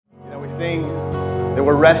sing that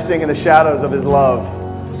we're resting in the shadows of His love,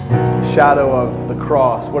 the shadow of the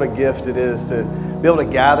cross. What a gift it is to be able to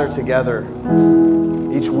gather together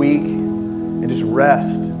each week and just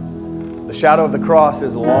rest. The shadow of the cross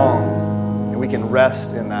is long, and we can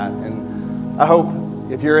rest in that. And I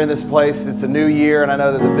hope if you're in this place, it's a new year, and I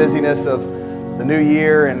know that the busyness of the new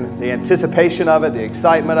year and the anticipation of it, the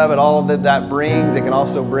excitement of it, all of that brings, it can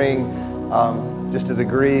also bring just a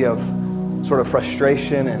degree of sort of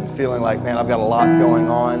frustration and feeling like, man, I've got a lot going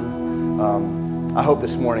on. I hope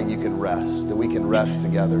this morning you can rest, that we can rest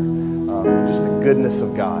together. Just the goodness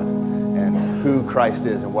of God and who Christ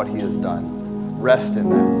is and what He has done. Rest in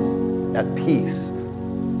that, at peace.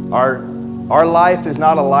 Our life is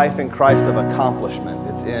not a life in Christ of accomplishment.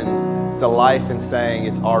 It's a life in saying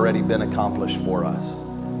it's already been accomplished for us.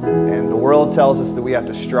 And the world tells us that we have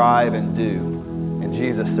to strive and do. And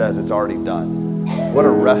Jesus says it's already done. What a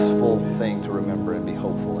restful thing to remember and be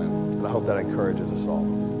hopeful in. And I hope that encourages us all.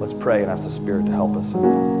 Let's pray and ask the Spirit to help us in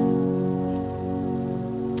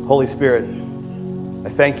that. Holy Spirit, I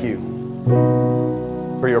thank you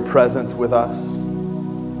for your presence with us,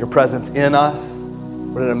 your presence in us.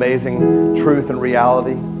 What an amazing truth and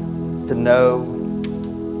reality to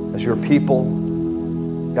know as your people,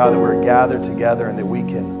 God, that we're gathered together and that we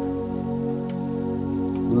can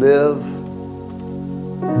live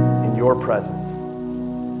in your presence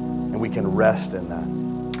and we can rest in that.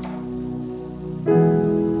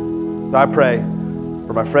 So I pray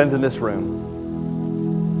for my friends in this room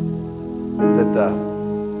that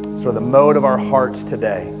the mode of our hearts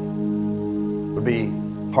today would be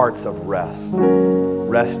hearts of rest,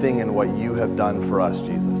 resting in what you have done for us,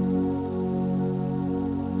 Jesus.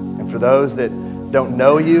 And for those that don't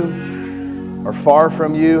know you, are far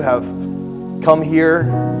from you, have come here,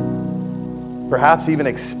 perhaps even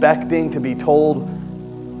expecting to be told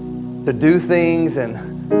to do things and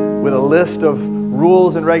with a list of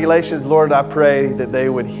rules and regulations, Lord, I pray that they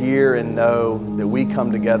would hear and know that we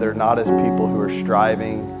come together not as people who are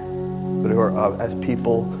striving, but who are as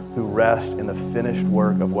people who rest in the finished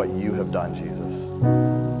work of what you have done, Jesus.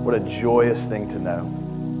 What a joyous thing to know.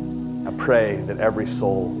 I pray that every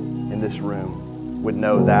soul in this room would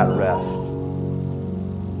know that rest,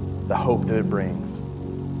 the hope that it brings.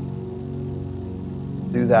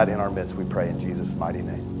 Do that in our midst, we pray in Jesus' mighty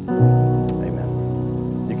name.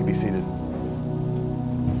 Amen. You can be seated.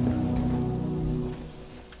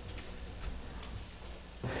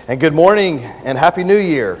 And good morning and Happy New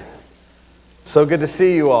Year. So good to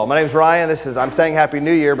see you all. My name's Ryan. I'm saying Happy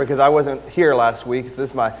New Year because I wasn't here last week. This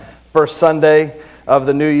is my first Sunday of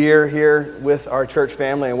the new year here with our church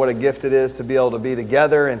family, and what a gift it is to be able to be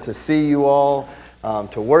together and to see you all,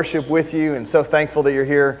 to worship with you, and so thankful that you're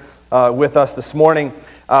here with us this morning.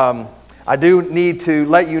 I do need to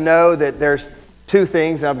let you know that there's two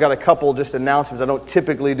things, and I've got a couple just announcements. I don't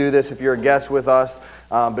typically do this if you're a guest with us,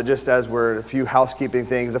 but just as we're a few housekeeping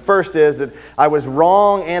things. The first is that I was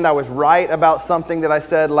wrong and I was right about something that I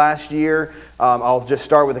said last year. I'll just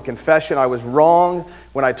start with a confession. I was wrong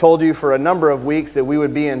when I told you for a number of weeks that we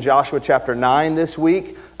would be in Joshua chapter 9 this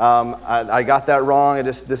week. I got that wrong.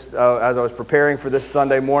 As I was preparing for this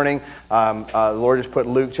Sunday morning, the Lord just put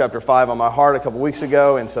Luke chapter 5 on my heart a couple weeks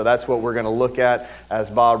ago, and so that's what we're going to look at as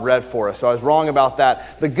Bob read for us. So I was wrong about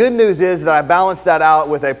that. The good news is that I balanced that out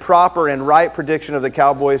with a proper and right prediction of the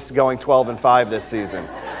Cowboys going 12-5 this season.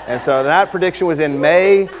 And so that prediction was in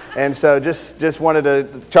May, and so just wanted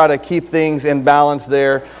to try to keep things in balance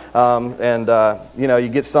there. You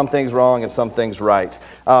get some things wrong and some things right.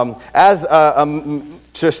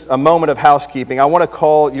 Just a moment of housekeeping. I want to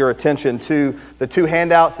call your attention to the two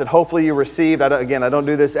handouts that hopefully you received. I don't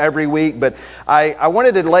do this every week, but I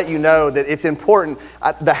wanted to let you know that it's important.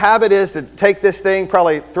 The habit is to take this thing,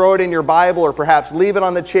 probably throw it in your Bible, or perhaps leave it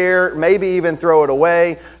on the chair, maybe even throw it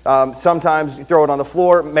away. Sometimes you throw it on the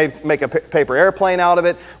floor, make a paper airplane out of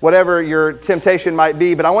it, whatever your temptation might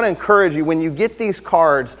be. But I want to encourage you, when you get these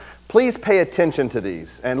cards, please pay attention to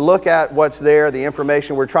these and look at what's there, the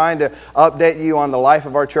information. We're trying to update you on the life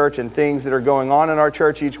of our church and things that are going on in our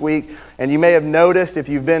church each week. And you may have noticed, if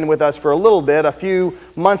you've been with us for a little bit, a few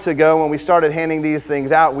months ago when we started handing these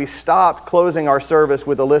things out, we stopped closing our service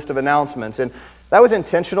with a list of announcements. And that was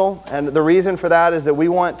intentional. And the reason for that is that we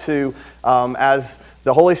want to, as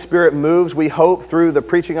the Holy Spirit moves, we hope, through the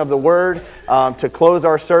preaching of the Word, to close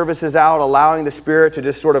our services out, allowing the Spirit to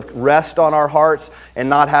just sort of rest on our hearts and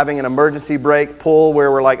not having an emergency brake pull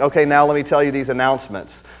where we're like, okay, now let me tell you these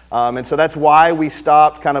announcements. And so that's why we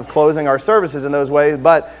stopped kind of closing our services in those ways.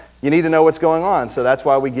 But you need to know what's going on. So that's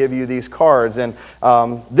why we give you these cards. And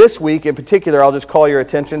this week in particular, I'll just call your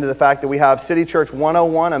attention to the fact that we have City Church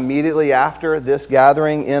 101 immediately after this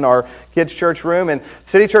gathering in our kids' church room. And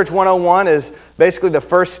City Church 101 is basically the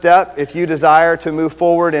first step if you desire to move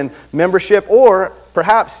forward in membership, or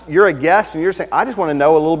perhaps you're a guest and you're saying, I just want to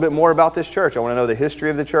know a little bit more about this church. I want to know the history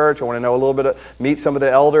of the church. I want to know a little bit, meet some of the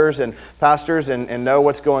elders and pastors and know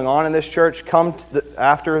what's going on in this church. Come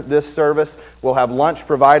after this service. We'll have lunch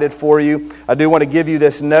provided for you. I do want to give you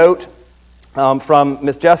this note from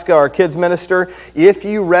Miss Jessica, our kids minister. If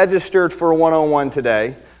you registered for 101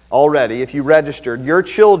 today already, if you registered, your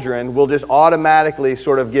children will just automatically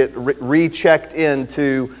sort of get rechecked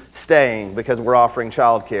into staying because we're offering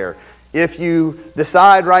childcare. If you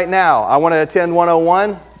decide right now, I want to attend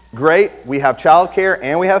 101, great. We have childcare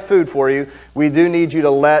and we have food for you. We do need you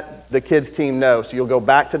to let the kids team know. So you'll go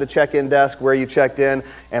back to the check-in desk where you checked in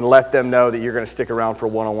and let them know that you're going to stick around for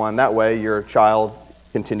 101. That way your child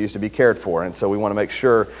continues to be cared for. And so we want to make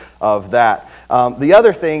sure of that. The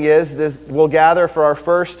other thing is we'll gather for our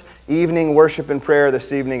first evening worship and prayer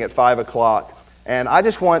this evening at 5 o'clock. And I'll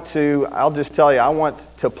just tell you, I want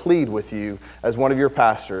to plead with you as one of your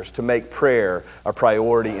pastors to make prayer a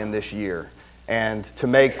priority in this year and to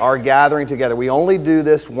make our gathering together. We only do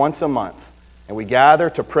this once a month, and we gather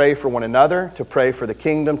to pray for one another, to pray for the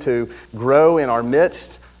kingdom to grow in our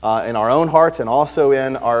midst, in our own hearts and also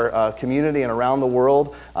in our community and around the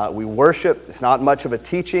world. We worship. It's not much of a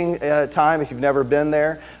teaching time if you've never been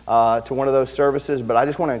there to one of those services, but I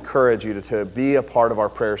just want to encourage you to be a part of our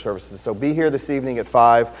prayer services. So be here this evening at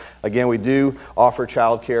 5. Again, we do offer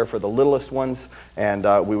childcare for the littlest ones, and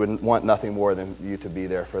we would want nothing more than you to be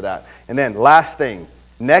there for that. And then last thing,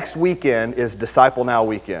 next weekend is Disciple Now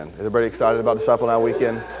Weekend. Is everybody excited about Disciple Now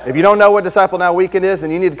Weekend? If you don't know what Disciple Now Weekend is, then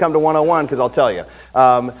you need to come to 101 because I'll tell you.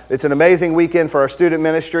 It's an amazing weekend for our student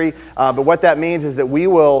ministry, but what that means is that we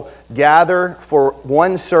will gather for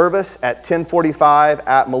one service at 10:45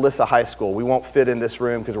 at Melissa High School. We won't fit in this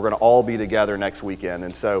room because we're going to all be together next weekend.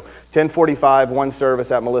 And so 10:45, one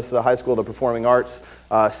service at Melissa High School, the Performing Arts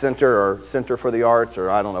Center or Center for the Arts, or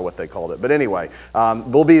I don't know what they called it. But anyway,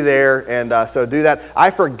 we'll be there, and so do that.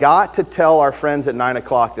 I forgot to tell our friends at 9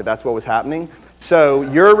 o'clock that that's what was happening. So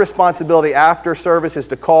your responsibility after service is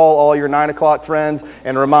to call all your 9 o'clock friends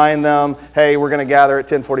and remind them, hey, we're going to gather at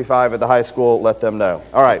 10:45 at the high school. Let them know.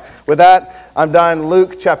 All right. With that, I'm done.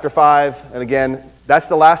 Luke chapter 5. And again, that's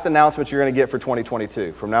the last announcement you're going to get for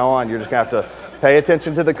 2022. From now on, you're just going to have to pay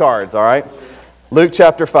attention to the cards. All right. Luke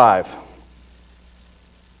chapter 5.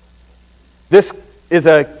 This is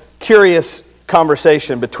a curious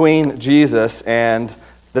conversation between Jesus and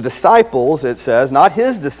the disciples, it says, not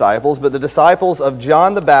his disciples, but the disciples of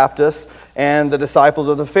John the Baptist and the disciples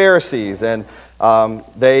of the Pharisees. And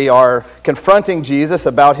they are confronting Jesus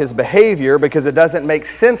about his behavior because it doesn't make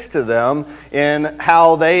sense to them in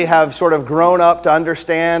how they have sort of grown up to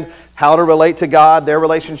understand how to relate to God, their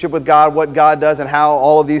relationship with God, what God does, and how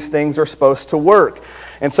all of these things are supposed to work.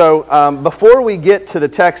 And so before we get to the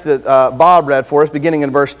text that Bob read for us, beginning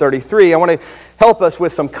in verse 33, I want to help us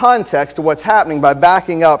with some context to what's happening by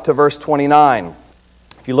backing up to verse 29.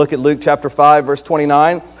 If you look at Luke chapter 5, verse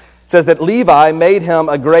 29, it says that Levi made him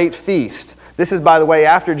a great feast. This is, by the way,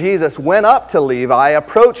 after Jesus went up to Levi,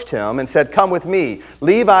 approached him, and said, come with me.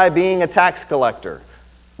 Levi being a tax collector,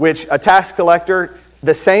 which a tax collector,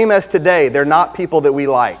 the same as today, they're not people that we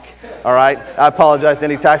like. All right? I apologize to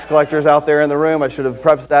any tax collectors out there in the room. I should have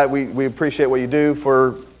prefaced that. We appreciate what you do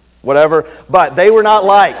for whatever. But they were not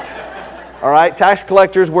liked. All right? Tax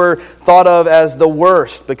collectors were thought of as the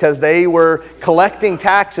worst because they were collecting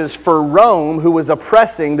taxes for Rome, who was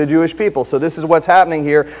oppressing the Jewish people. So this is what's happening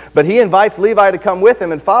here. But he invites Levi to come with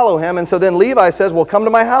him and follow him. And so then Levi says, well, come to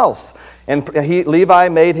my house. And Levi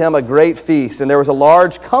made him a great feast. And there was a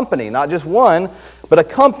large company, not just one, but a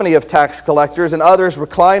company of tax collectors and others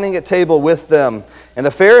reclining at table with them. And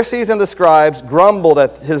the Pharisees and the scribes grumbled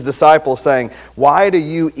at his disciples, saying, why do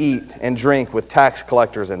you eat and drink with tax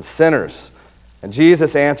collectors and sinners? And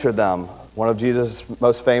Jesus answered them, one of Jesus'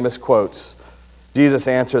 most famous quotes. Jesus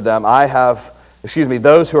answered them,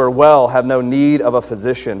 those who are well have no need of a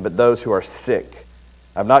physician, but those who are sick.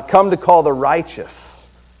 I have not come to call the righteous,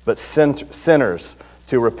 but sinners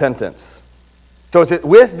to repentance. So it's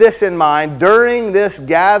with this in mind, during this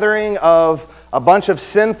gathering of a bunch of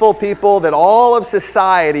sinful people that all of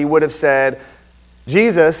society would have said,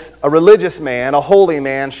 Jesus, a religious man, a holy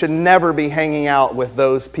man, should never be hanging out with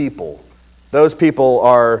those people. Those people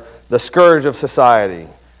are the scourge of society.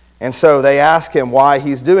 And so they ask him why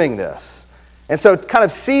he's doing this. And so kind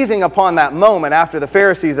of seizing upon that moment after the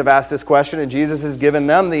Pharisees have asked this question and Jesus has given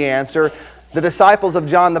them the answer, the disciples of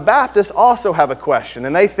John the Baptist also have a question.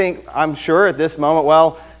 And they think, I'm sure at this moment,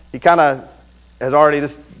 well, he kind of has already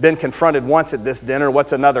been confronted once at this dinner.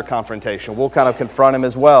 What's another confrontation? We'll kind of confront him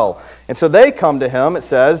as well. And so they come to him, it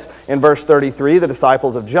says in verse 33, the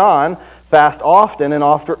disciples of John fast often and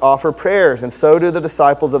offer prayers, and so do the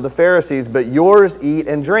disciples of the Pharisees, but yours eat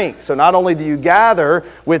and drink. So not only do you gather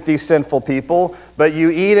with these sinful people, but you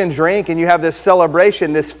eat and drink, and you have this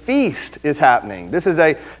celebration, this feast is happening. This is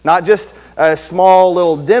not just a small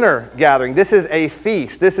little dinner gathering. This is a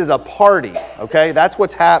feast. This is a party, okay? That's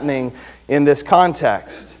what's happening in this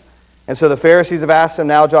context. And so the Pharisees have asked him,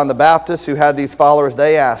 now John the Baptist, who had these followers,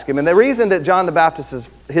 they ask him. And the reason that John the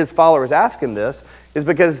Baptist, his followers ask him this, is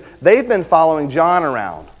because they've been following John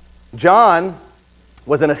around. John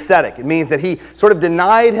was an ascetic. It means that he sort of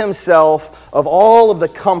denied himself of all of the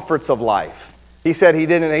comforts of life. He said he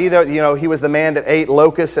didn't either, he was the man that ate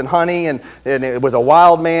locusts and honey, and it was a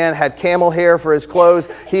wild man, had camel hair for his clothes.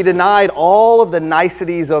 He denied all of the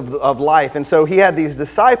niceties of life. And so he had these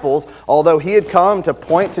disciples, although he had come to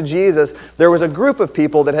point to Jesus, there was a group of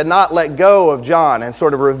people that had not let go of John and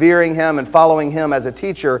sort of revering him and following him as a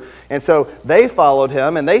teacher. And so they followed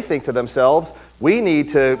him, and they think to themselves, we need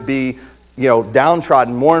to be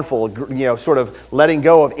downtrodden, mournful, sort of letting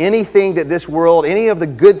go of anything that this world, any of the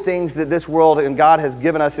good things that this world and God has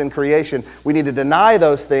given us in creation. We need to deny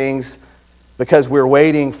those things because we're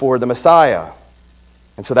waiting for the Messiah.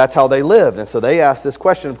 And so that's how they lived. And so they asked this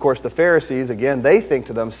question. Of course, the Pharisees, again, they think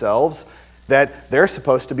to themselves that they're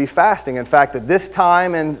supposed to be fasting. In fact, at this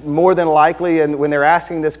time, and more than likely, and when they're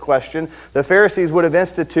asking this question, the Pharisees would have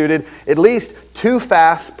instituted at least 2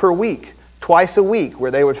 fasts per week. Twice a week where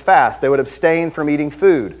they would fast. They would abstain from eating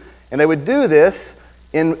food. And they would do this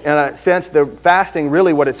in a sense, the fasting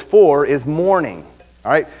really what it's for is mourning.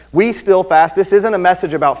 All right? We still fast. This isn't a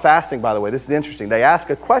message about fasting, by the way. This is interesting. They ask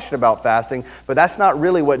a question about fasting, but that's not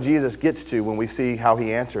really what Jesus gets to when we see how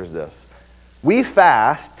he answers this. We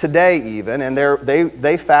fast today even, and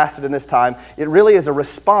they fasted in this time. It really is a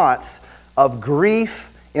response of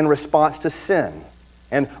grief in response to sin.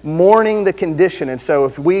 And mourning the condition. And so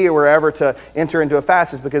if we were ever to enter into a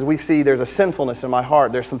fast, it's because we see there's a sinfulness in my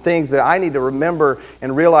heart. There's some things that I need to remember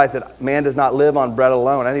and realize that man does not live on bread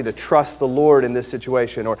alone. I need to trust the Lord in this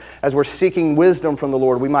situation. Or as we're seeking wisdom from the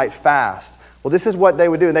Lord, we might fast. Well, this is what they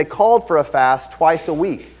would do. And they called for a fast twice a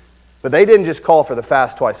week. But they didn't just call for the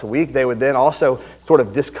fast twice a week. They would then also sort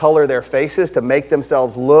of discolor their faces to make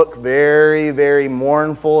themselves look very, very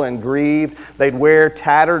mournful and grieved. They'd wear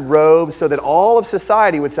tattered robes so that all of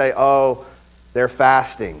society would say, oh, they're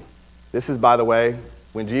fasting. This is, by the way,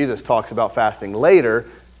 when Jesus talks about fasting later,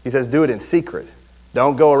 he says, do it in secret.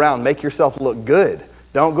 Don't go around, make yourself look good.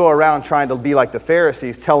 Don't go around trying to be like the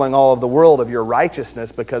Pharisees, telling all of the world of your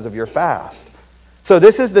righteousness because of your fast. So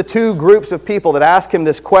this is the 2 groups of people that ask him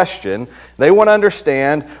this question. They want to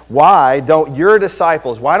understand, why don't your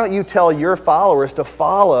disciples, why don't you tell your followers to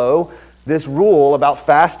follow this rule about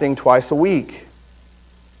fasting twice a week?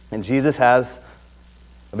 And Jesus has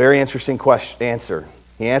a very interesting answer.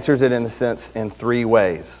 He answers it in a sense in 3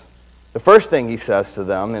 ways. The first thing he says to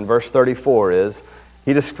them in verse 34 is,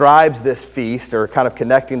 he describes this feast, or kind of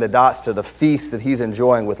connecting the dots to the feast that he's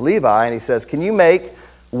enjoying with Levi, and he says, can you make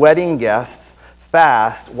wedding guests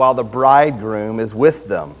fast while the bridegroom is with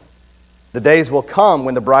them? The days will come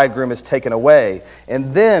when the bridegroom is taken away,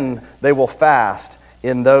 and then they will fast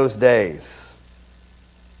in those days.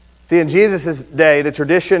 See, in Jesus' day, the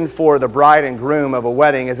tradition for the bride and groom of a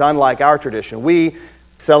wedding is unlike our tradition. We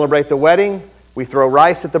celebrate the wedding, we throw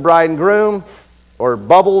rice at the bride and groom, or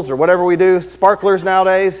bubbles, or whatever we do, sparklers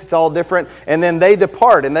nowadays, it's all different, and then they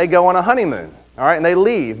depart and they go on a honeymoon. All right, and they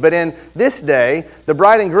leave. But in this day, the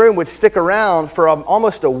bride and groom would stick around for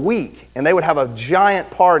almost a week, and they would have a giant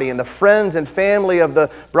party, and the friends and family of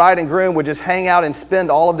the bride and groom would just hang out and spend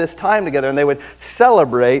all of this time together, and they would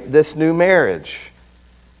celebrate this new marriage.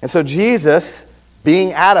 And so Jesus,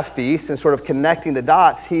 being at a feast and sort of connecting the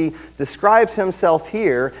dots, he describes himself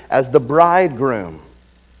here as the bridegroom.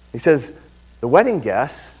 He says, the wedding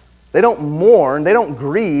guests, they don't mourn, they don't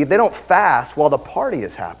grieve, they don't fast while the party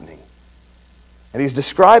is happening. And he's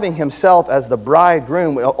describing himself as the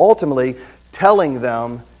bridegroom, ultimately telling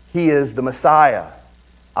them he is the Messiah.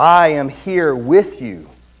 I am here with you.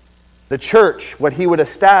 The church, what he would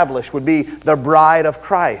establish, would be the bride of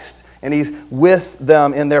Christ. And he's with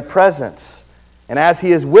them in their presence. And as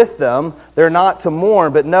he is with them, they're not to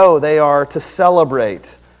mourn, but no, they are to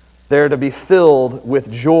celebrate. They're to be filled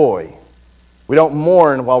with joy. We don't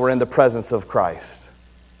mourn while we're in the presence of Christ.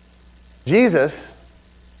 Jesus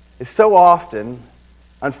is so often,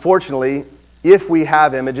 unfortunately, if we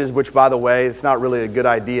have images, which, by the way, it's not really a good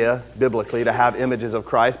idea biblically to have images of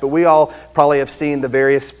Christ, but we all probably have seen the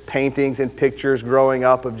various paintings and pictures growing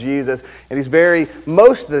up of Jesus, and he's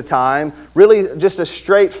most of the time, really just a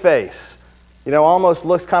straight face. Almost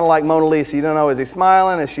looks kind of like Mona Lisa. You don't know, is he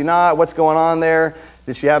smiling? Is she not? What's going on there?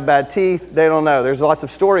 Did she have bad teeth? They don't know. There's lots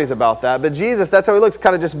of stories about that. But Jesus, that's how he looks,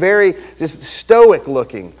 kind of just stoic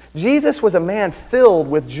looking. Jesus was a man filled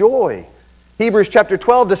with joy. Hebrews chapter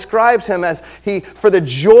 12 describes him as for the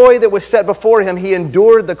joy that was set before him, he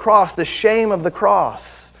endured the cross, the shame of the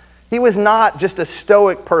cross. He was not just a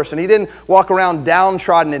stoic person. He didn't walk around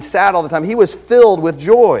downtrodden and sad all the time. He was filled with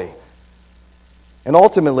joy. And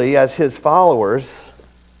ultimately, as his followers,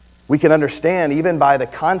 we can understand, even by the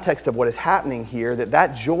context of what is happening here,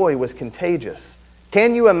 that joy was contagious.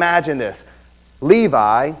 Can you imagine this?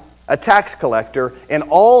 Levi, a tax collector, and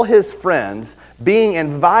all his friends being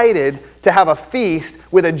invited to have a feast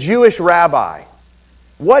with a Jewish rabbi.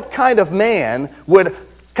 What kind of man would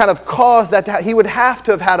kind of cause that he would have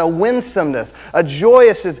to have had a winsomeness, a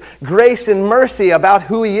joyousness, grace and mercy about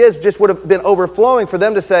who he is, just would have been overflowing for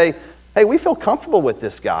them to say, hey, we feel comfortable with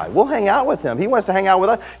this guy. We'll hang out with him. He wants to hang out with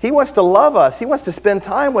us. He wants to love us. He wants to spend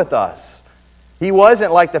time with us. He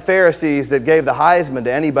wasn't like the Pharisees that gave the Heisman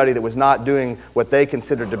to anybody that was not doing what they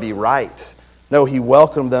considered to be right. No, he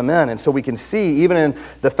welcomed them in. And so we can see, even in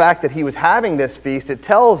the fact that he was having this feast, it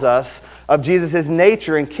tells us of Jesus'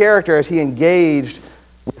 nature and character as he engaged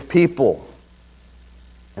with people.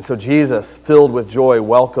 And so Jesus, filled with joy,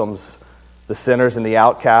 welcomes the sinners and the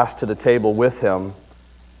outcast to the table with him.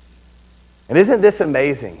 And isn't this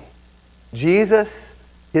amazing? Jesus,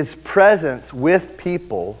 his presence with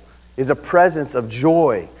people is a presence of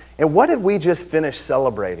joy. And what did we just finish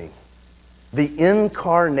celebrating? The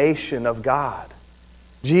incarnation of God.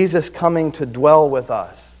 Jesus coming to dwell with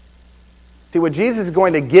us. See, what Jesus is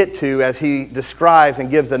going to get to as he describes and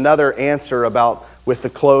gives another answer about with the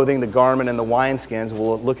clothing, the garment, and the wineskins,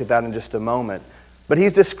 we'll look at that in just a moment. But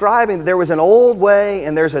he's describing that there was an old way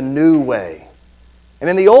and there's a new way. And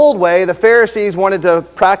in the old way, the Pharisees wanted to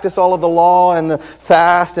practice all of the law and the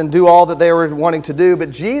fast and do all that they were wanting to do, but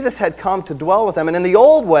Jesus had come to dwell with them. And in the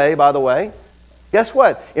old way, by the way, guess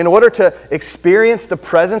what? In order to experience the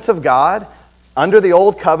presence of God, under the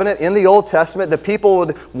Old Covenant, in the Old Testament, the people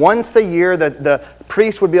would, once a year, the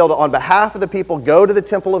priest would be able to, on behalf of the people, go to the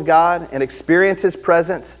temple of God and experience his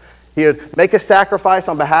presence. He would make a sacrifice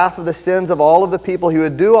on behalf of the sins of all of the people. He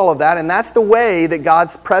would do all of that, and that's the way that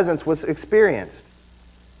God's presence was experienced.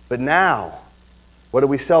 But now, what do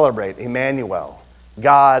we celebrate? Emmanuel,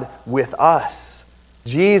 God with us.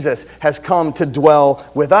 Jesus has come to dwell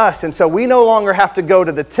with us. And so we no longer have to go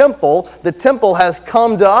to the temple. The temple has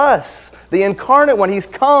come to us. The incarnate one, he's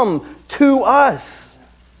come to us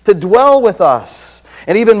to dwell with us.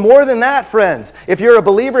 And even more than that, friends, if you're a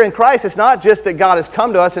believer in Christ, it's not just that God has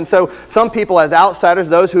come to us. And so some people as outsiders,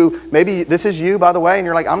 those who, maybe this is you, by the way, and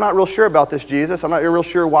you're like, I'm not real sure about this Jesus. I'm not real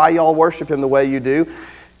sure why y'all worship him the way you do.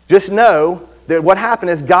 Just know that what happened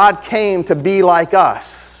is God came to be like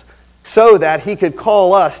us so that he could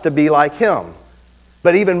call us to be like him.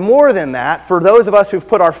 But even more than that, for those of us who've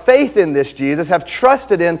put our faith in this Jesus, have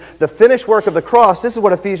trusted in the finished work of the cross, this is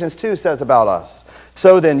what Ephesians 2 says about us.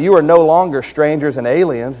 So then you are no longer strangers and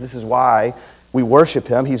aliens. This is why we worship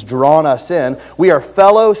him. He's drawn us in. We are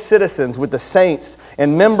fellow citizens with the saints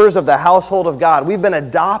and members of the household of God. We've been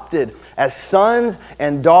adopted as sons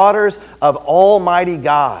and daughters of Almighty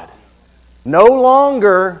God. No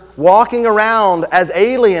longer walking around as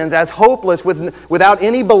aliens, as hopeless, without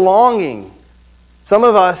any belonging. Some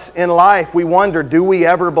of us in life, we wonder, do we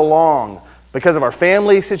ever belong? Because of our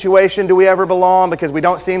family situation, do we ever belong? Because we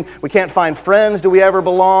can't find friends, do we ever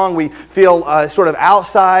belong? We feel sort of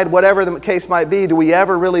outside, whatever the case might be. Do we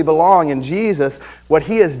ever really belong? In Jesus, what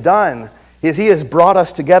he has done is he has brought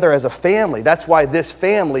us together as a family. That's why this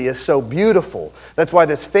family is so beautiful. That's why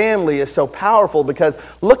this family is so powerful, because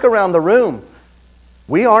look around the room.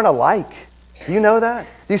 We aren't alike. Do you know that?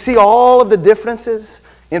 Do you see all of the differences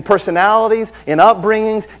in personalities, in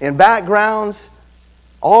upbringings, in backgrounds?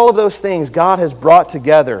 All of those things God has brought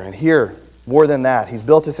together. And here, more than that, he's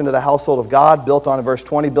built us into the household of God, built on, in verse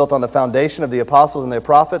 20, built on the foundation of the apostles and the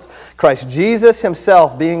prophets, Christ Jesus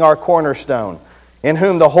himself being our cornerstone, in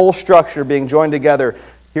whom the whole structure being joined together,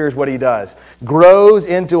 here's what he does, grows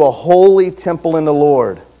into a holy temple in the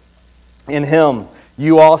Lord. In him,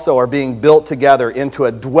 you also are being built together into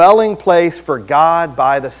a dwelling place for God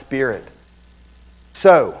by the Spirit.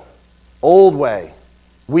 So, old way,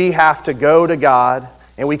 we have to go to God,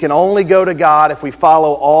 and we can only go to God if we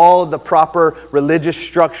follow all of the proper religious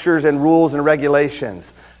structures and rules and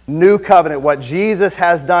regulations. new covenant, what Jesus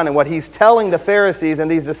has done and what he's telling the Pharisees and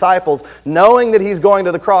these disciples, knowing that he's going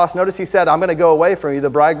to the cross. Notice he said, I'm going to go away from you. The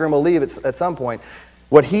bridegroom will leave at some point.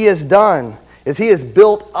 What he has done is he has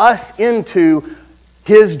built us into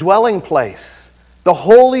his dwelling place. The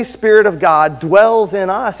Holy Spirit of God dwells in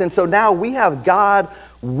us. And so now we have God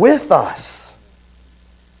with us.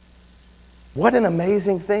 What an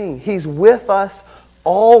amazing thing. He's with us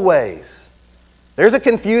always. There's a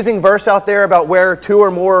confusing verse out there about where two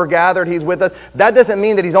or more are gathered, he's with us. That doesn't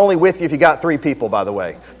mean that he's only with you if you got 3 people, by the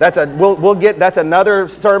way. That's another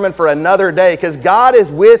sermon for another day, because God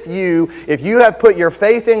is with you if you have put your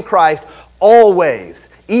faith in Christ always,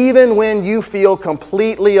 even when you feel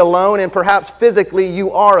completely alone and perhaps physically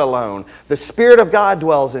you are alone. The Spirit of God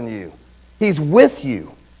dwells in you. He's with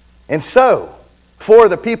you. And so, for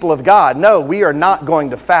the people of God, no, we are not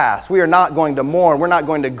going to fast. We are not going to mourn. We're not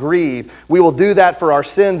going to grieve. We will do that for our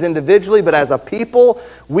sins individually, but as a people,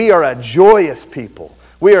 we are a joyous people.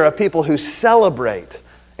 We are a people who celebrate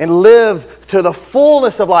and live to the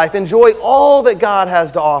fullness of life, enjoy all that God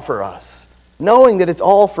has to offer us, knowing that it's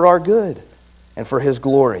all for our good and for His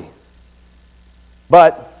glory.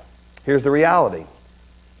 But here's the reality.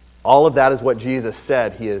 All of that is what Jesus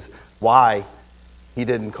said why He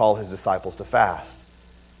didn't call His disciples to fast.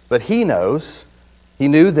 But He knows, He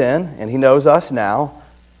knew then, and He knows us now,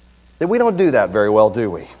 that we don't do that very well, do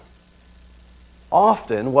we?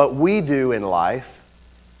 Often what we do in life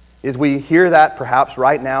is we hear that perhaps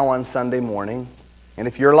right now on Sunday morning, and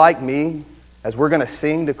if you're like me, as we're going to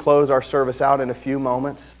sing to close our service out in a few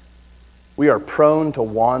moments, we are prone to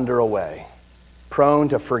wander away, prone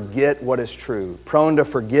to forget what is true, prone to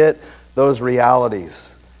forget those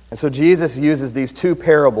realities. And so Jesus uses these 2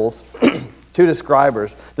 parables, 2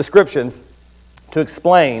 descriptions, to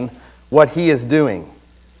explain what He is doing.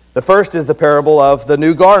 The first is the parable of the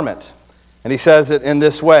new garment. And He says it in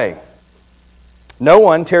this way. No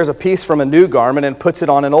one tears a piece from a new garment and puts it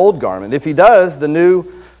on an old garment. If he does,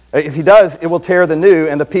 it will tear the new,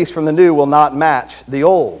 and the piece from the new will not match the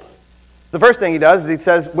old. The first thing He does is He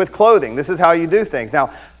says, with clothing, this is how you do things.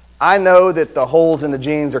 Now, I know that the holes in the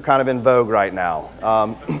jeans are kind of in vogue right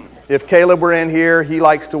now. If Caleb were in here, he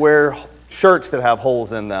likes to wear shirts that have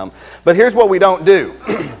holes in them. But here's what we don't do.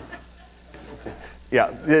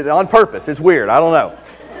 Yeah, on purpose. It's weird. I don't know.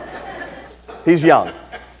 He's young.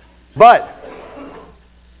 But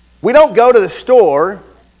we don't go to the store.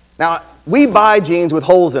 Now, we buy jeans with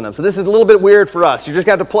holes in them, so this is a little bit weird for us. You just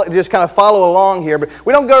got to just kind of follow along here. But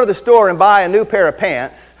we don't go to the store and buy a new pair of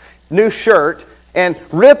pants, new shirt, and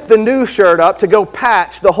rip the new shirt up to go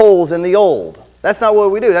patch the holes in the old. That's not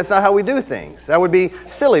what we do. That's not how we do things. That would be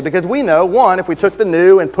silly, because we know, one, if we took the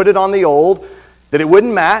new and put it on the old, that it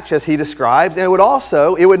wouldn't match as He describes, and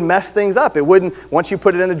it would mess things up. It wouldn't, once you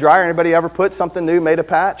put it in the dryer, anybody ever put something new, made a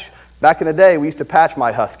patch? Back in the day, we used to patch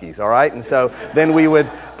my Huskies, all right? And so then we would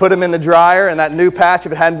put them in the dryer, and that new patch,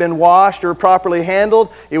 if it hadn't been washed or properly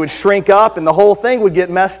handled, it would shrink up, and the whole thing would get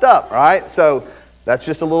messed up, all right? So that's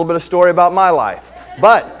just a little bit of story about my life.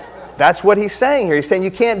 But that's what He's saying here. He's saying you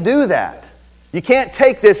can't do that. You can't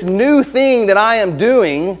take this new thing that I am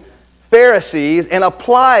doing, Pharisees, and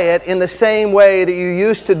apply it in the same way that you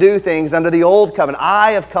used to do things under the old covenant.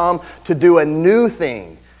 I have come to do a new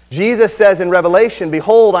thing. Jesus says in Revelation,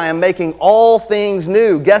 behold, I am making all things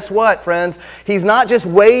new. Guess what, friends? He's not just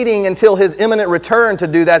waiting until His imminent return to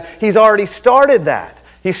do that. He's already started that.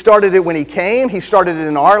 He started it when He came. He started it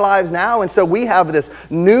in our lives now. And so we have this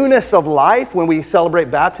newness of life when we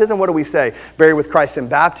celebrate baptism. What do we say? Buried with Christ in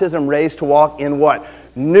baptism, raised to walk in what?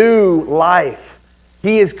 New life.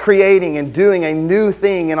 He is creating and doing a new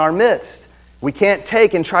thing in our midst. We can't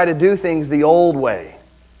take and try to do things the old way.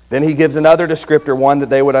 Then He gives another descriptor, one that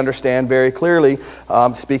they would understand very clearly,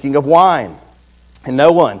 speaking of wine. And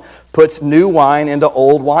no one puts new wine into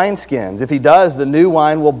old wineskins. If he does, the new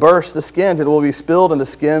wine will burst the skins, and it will be spilled, and the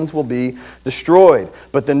skins will be destroyed.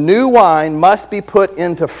 But the new wine must be put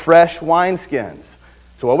into fresh wineskins.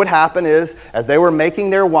 So what would happen is, as they were making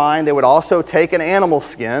their wine, they would also take an animal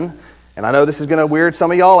skin. And I know this is going to weird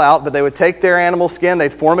some of y'all out, but they would take their animal skin,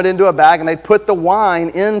 they'd form it into a bag, and they'd put the wine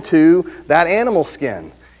into that animal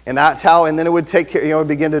skin. And that's how, and then it would take care,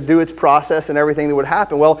 begin to do its process and everything that would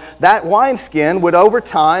happen. Well, that wineskin would over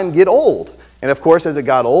time get old. And of course, as it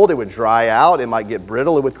got old, it would dry out, it might get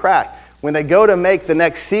brittle, it would crack. When they go to make the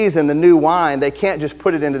next season the new wine, they can't just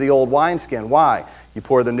put it into the old wineskin. Why? You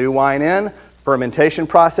pour the new wine in, fermentation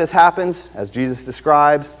process happens, as Jesus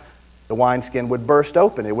describes, the wineskin would burst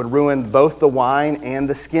open. It would ruin both the wine and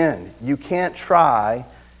the skin. You can't try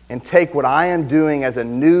and take what I am doing as a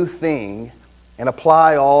new thing and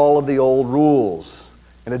apply all of the old rules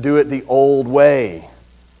and to do it the old way.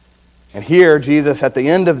 And here, Jesus, at the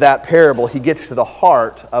end of that parable, he gets to the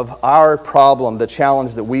heart of our problem, the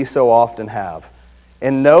challenge that we so often have.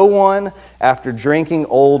 And no one, after drinking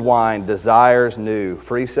old wine, desires new,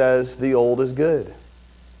 for he says, the old is good.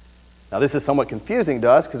 Now, this is somewhat confusing to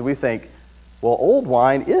us because we think, well, old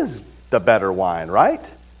wine is the better wine,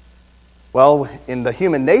 right? Well, in the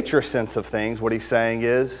human nature sense of things, what he's saying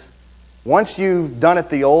is, once you've done it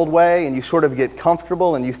the old way and you sort of get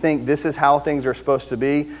comfortable and you think this is how things are supposed to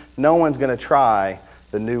be, no one's going to try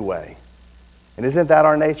the new way. And isn't that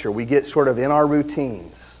our nature? We get sort of in our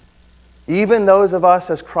routines. Even those of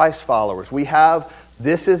us as Christ followers,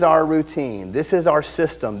 this is our routine, this is our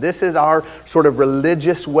system, this is our sort of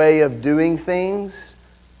religious way of doing things,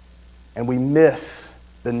 and we miss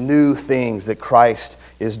the new things that Christ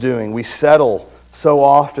is doing. We settle so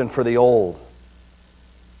often for the old.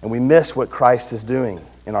 And we miss what Christ is doing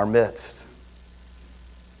in our midst.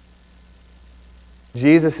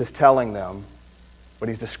 Jesus is telling them what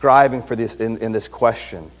he's describing for this in this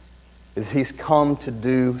question is he's come to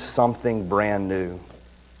do something brand new.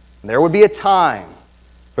 And there would be a time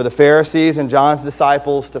for the Pharisees and John's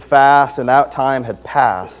disciples to fast, and that time had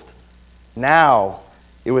passed. Now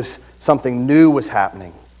it was something new was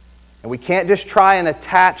happening. And we can't just try and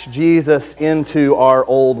attach Jesus into our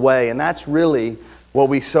old way. And that's really what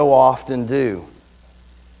we so often do.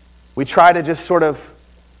 We try to just sort of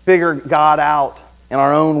figure God out in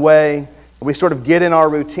our own way. And we sort of get in our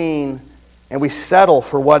routine and we settle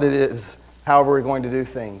for what it is, however we're going to do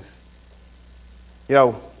things. You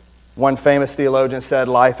know, one famous theologian said,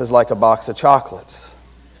 life is like a box of chocolates.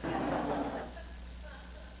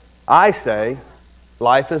 I say,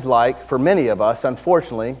 life is like, for many of us,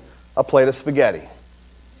 unfortunately, a plate of spaghetti.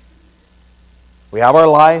 We have our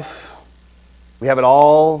life. We have it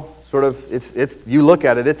all sort of, you look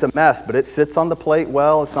at it, it's a mess, but it sits on the plate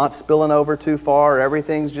well. It's not spilling over too far.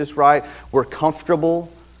 Everything's just right. We're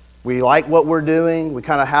comfortable. We like what we're doing. We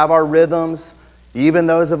kind of have our rhythms. Even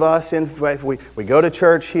those of us, we go to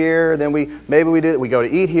church here, then we go to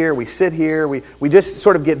eat here, we sit here. We just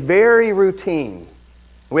sort of get very routine.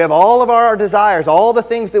 We have all of our desires, all the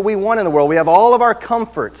things that we want in the world. We have all of our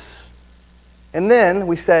comforts. And then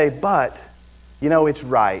we say, but, it's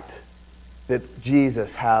right that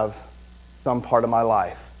Jesus have some part of my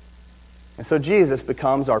life. And so Jesus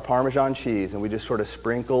becomes our Parmesan cheese, and we just sort of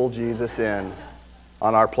sprinkle Jesus in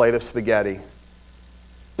on our plate of spaghetti.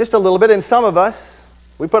 Just a little bit. And some of us,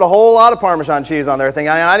 we put a whole lot of Parmesan cheese on there, thinking,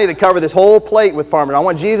 I need to cover this whole plate with Parmesan. I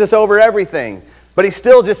want Jesus over everything. But he's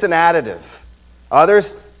still just an additive.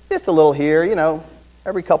 Others, just a little here,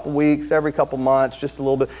 every couple weeks, every couple months, just a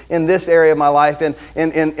little bit in this area of my life. And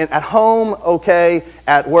at home, okay.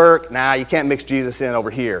 At work, you can't mix Jesus in over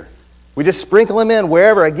here. We just sprinkle him in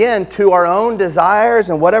wherever, again, to our own desires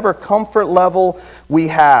and whatever comfort level we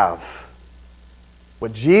have.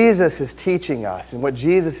 What Jesus is teaching us and what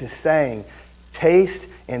Jesus is saying, taste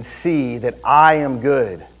and see that I am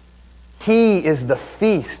good. He is the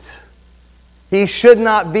feast. He should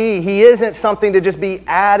not be. He isn't something to just be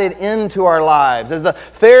added into our lives. As the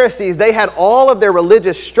Pharisees, they had all of their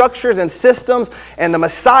religious structures and systems, and the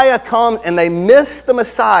Messiah comes and they miss the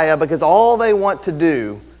Messiah because all they want to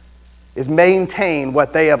do is maintain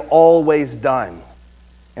what they have always done.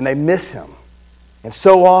 And they miss him. And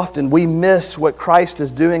so often we miss what Christ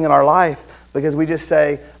is doing in our life because we just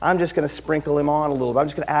say, I'm just going to sprinkle him on a little bit. I'm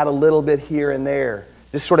just going to add a little bit here and there.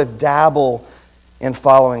 Just sort of dabble in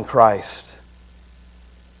following Christ.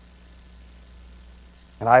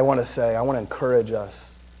 And I want to encourage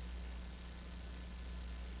us.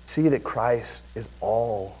 See that Christ is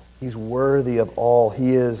all. He's worthy of all.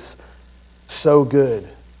 He is so good.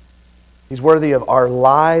 He's worthy of our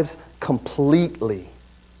lives completely.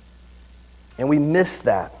 And we miss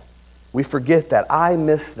that. We forget that. I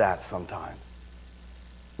miss that sometimes.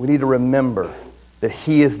 We need to remember that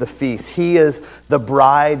he is the feast. He is the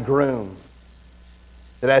bridegroom.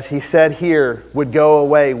 That as he said here, would go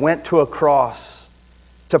away, went to a cross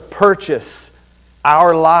to purchase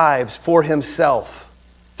our lives for himself,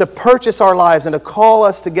 to purchase our lives and to call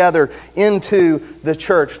us together into the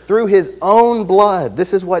church through his own blood.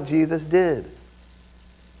 This is what Jesus did.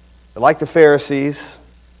 But like the Pharisees,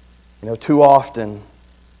 too often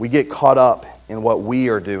we get caught up in what we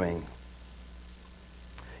are doing.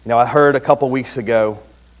 I heard a couple weeks ago,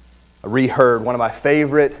 I reheard one of my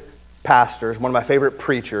favorite pastors, one of my favorite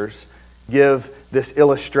preachers, give this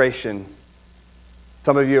illustration.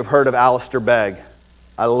 Some of you have heard of Alistair Begg.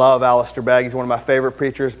 I love Alistair Begg. He's one of my favorite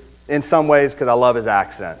preachers in some ways because I love his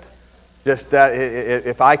accent. Just that,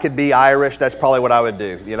 if I could be Irish, that's probably what I would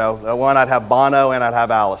do. One, I'd have Bono and I'd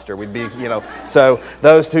have Alistair. We'd be, so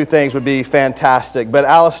those two things would be fantastic. But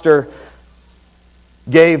Alistair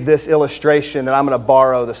gave this illustration that I'm going to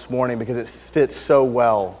borrow this morning because it fits so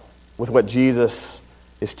well with what Jesus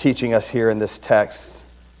is teaching us here in this text.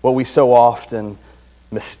 What we so often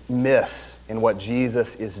miss in what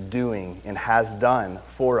Jesus is doing and has done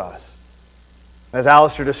for us. As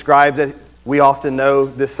Alistair describes it, we often know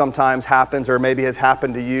this sometimes happens, or maybe has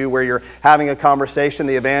happened to you, where you're having a conversation,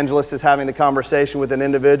 the evangelist is having the conversation with an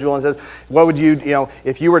individual and says, what would you,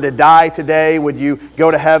 if you were to die today, would you go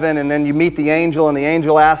to heaven? And then you meet the angel, and the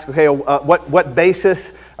angel asks, okay, what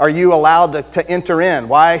basis are you allowed to enter in?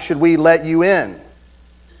 Why should we let you in?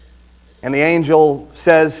 And the angel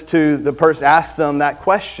says to the person, asks them that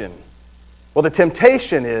question. Well, the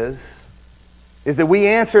temptation is that we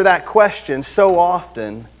answer that question so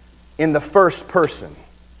often in the first person.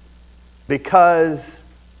 Because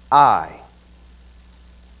I.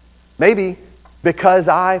 Maybe because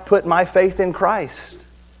I put my faith in Christ.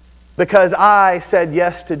 Because I said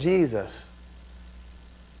yes to Jesus.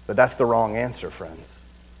 But that's the wrong answer, friends.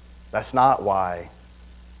 That's not why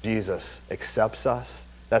Jesus accepts us.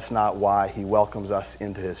 That's not why He welcomes us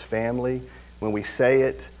into His family. When we say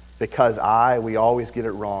it, because we always get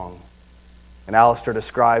it wrong. And Alistair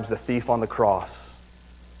describes the thief on the cross.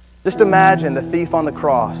 Just imagine the thief on the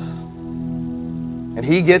cross. And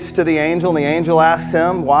he gets to the angel, and the angel asks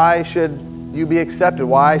him, why should you be accepted?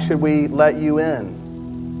 Why should we let you in?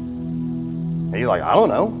 And he's like, I don't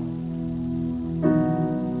know.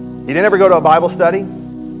 He didn't ever go to a Bible study.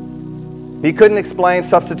 He couldn't explain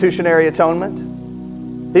substitutionary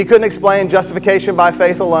atonement. He couldn't explain justification by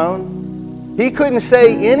faith alone. He couldn't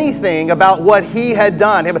say anything about what he had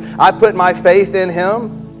done. I put my faith in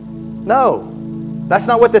Him. No. That's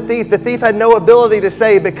not what the thief had no ability to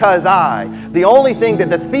say, because I. The only thing that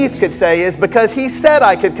the thief could say is because he said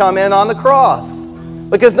I could come in on the cross.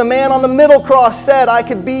 Because the man on the middle cross said I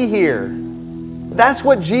could be here. That's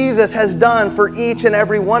what Jesus has done for each and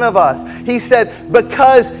every one of us. He said,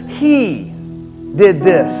 because He did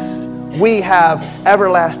this, we have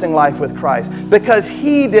everlasting life with Christ. Because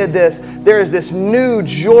He did this, there is this new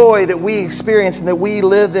joy that we experience and that we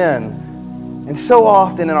live in. And so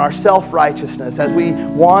often in our self-righteousness, as we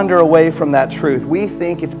wander away from that truth, we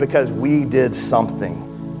think it's because we did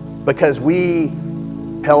something. Because we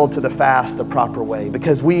held to the fast the proper way.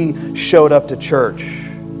 Because we showed up to church.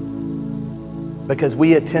 Because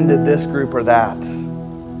we attended this group or that.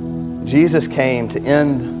 Jesus came to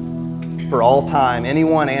end for all time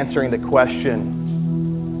anyone answering the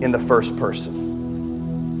question in the first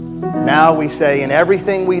person. Now we say in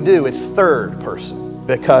everything we do, it's third person.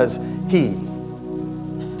 Because He.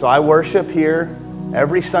 So I worship here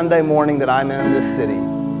every Sunday morning that I'm in this city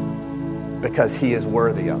because He is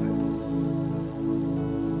worthy of it.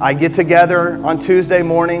 I get together on Tuesday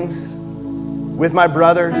mornings with my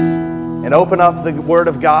brothers and open up the Word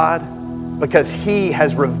of God because He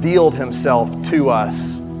has revealed Himself to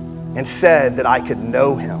us and said that I could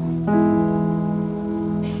know Him.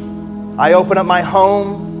 I open up my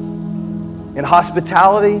home in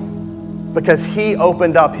hospitality because He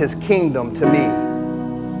opened up His kingdom to me.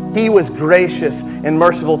 He was gracious and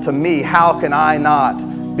merciful to me. How can I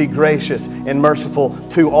not be gracious and merciful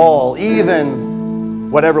to all,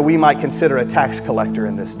 even whatever we might consider a tax collector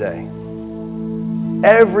in this day?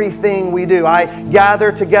 Everything we do. I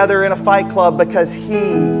gather together in a fight club because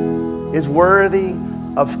He is worthy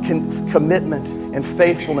of commitment and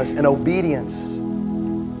faithfulness and obedience.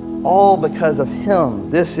 All because of Him.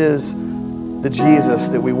 This is the Jesus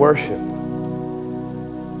that we worship.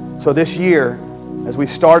 So this year, as we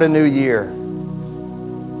start a new year,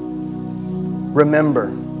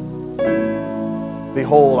 remember,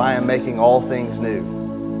 behold, I am making all things new.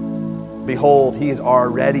 Behold, He's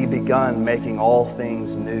already begun making all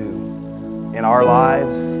things new in our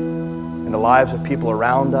lives, in the lives of people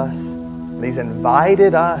around us. And He's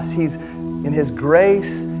invited us. He's in His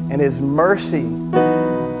grace and His mercy.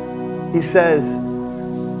 He says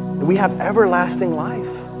that we have everlasting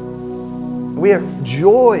life. We have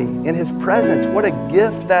joy in His presence. What a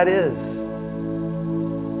gift that is. So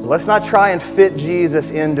let's not try and fit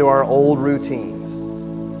Jesus into our old routines.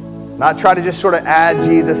 Not try to just sort of add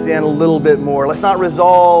Jesus in a little bit more. Let's not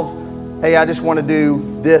resolve, hey, I just want to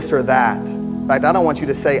do this or that. In fact, I don't want you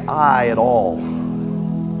to say I at all.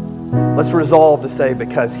 Let's resolve to say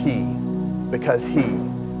because He, because He,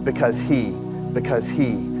 because He, because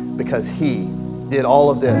He, because He did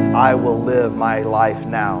all of this, I will live my life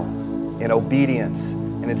now in obedience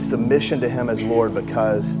and in submission to Him as Lord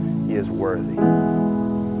because He is worthy.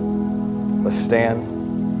 Let's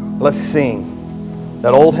stand. Let's sing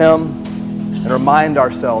that old hymn and remind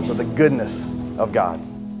ourselves of the goodness of God.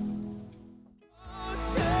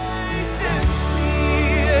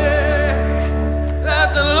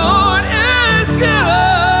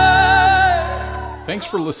 Thanks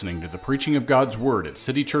for listening to the preaching of God's Word at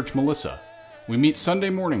City Church Melissa. We meet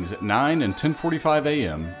Sunday mornings at 9 and 10:45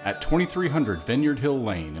 a.m. at 2300 Vineyard Hill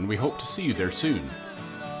Lane, and we hope to see you there soon.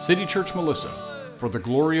 City Church Melissa, for the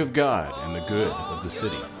glory of God and the good of the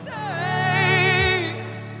city.